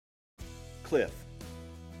Cliff.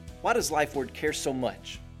 Why does LifeWord care so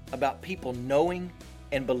much about people knowing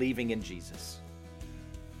and believing in Jesus?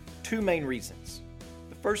 Two main reasons.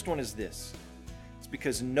 The first one is this. It's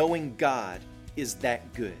because knowing God is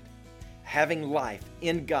that good. Having life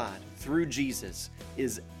in God through Jesus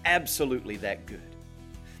is absolutely that good.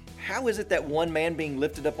 How is it that one man being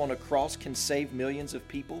lifted up on a cross can save millions of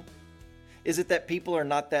people? Is it that people are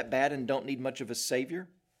not that bad and don't need much of a Savior?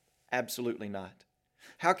 Absolutely not.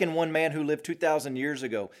 How can one man who lived 2,000 years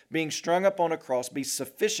ago, being strung up on a cross, be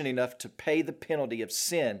sufficient enough to pay the penalty of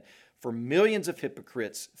sin for millions of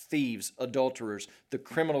hypocrites, thieves, adulterers, the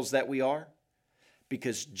criminals that we are?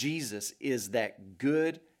 Because Jesus is that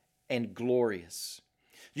good and glorious.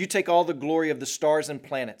 You take all the glory of the stars and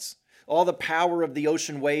planets, all the power of the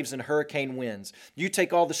ocean waves and hurricane winds. You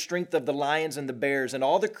take all the strength of the lions and the bears and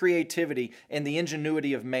all the creativity and the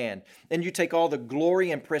ingenuity of man. And you take all the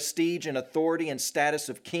glory and prestige and authority and status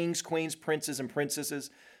of kings, queens, princes and princesses,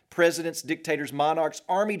 presidents, dictators, monarchs,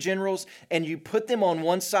 army generals, and you put them on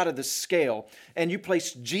one side of the scale and you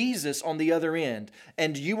place Jesus on the other end,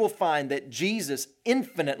 and you will find that Jesus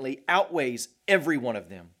infinitely outweighs every one of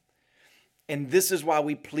them. And this is why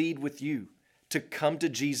we plead with you to come to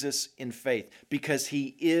Jesus in faith, because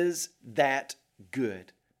He is that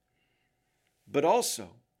good. But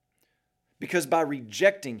also, because by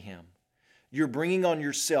rejecting Him, you're bringing on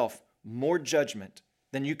yourself more judgment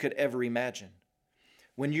than you could ever imagine.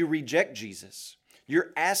 When you reject Jesus,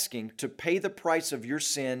 you're asking to pay the price of your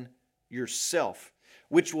sin yourself,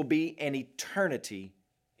 which will be an eternity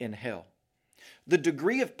in hell. The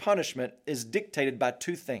degree of punishment is dictated by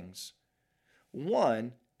two things.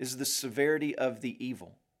 One is the severity of the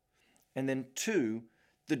evil. And then two,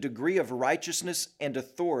 the degree of righteousness and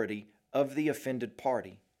authority of the offended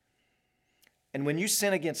party. And when you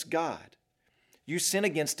sin against God, you sin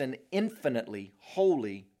against an infinitely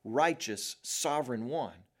holy, righteous, sovereign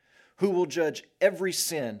one who will judge every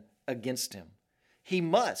sin against him. He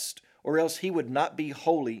must, or else He would not be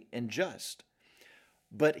holy and just.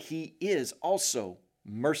 But He is also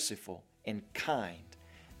merciful and kind.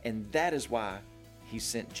 And that is why He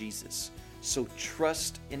sent Jesus. So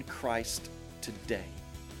trust in Christ today.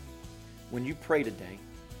 When you pray today,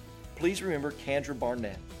 please remember Kendra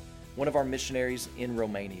Barnett, one of our missionaries in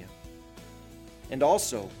Romania. And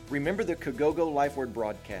also, remember the Kigogo LifeWord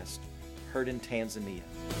broadcast heard in Tanzania.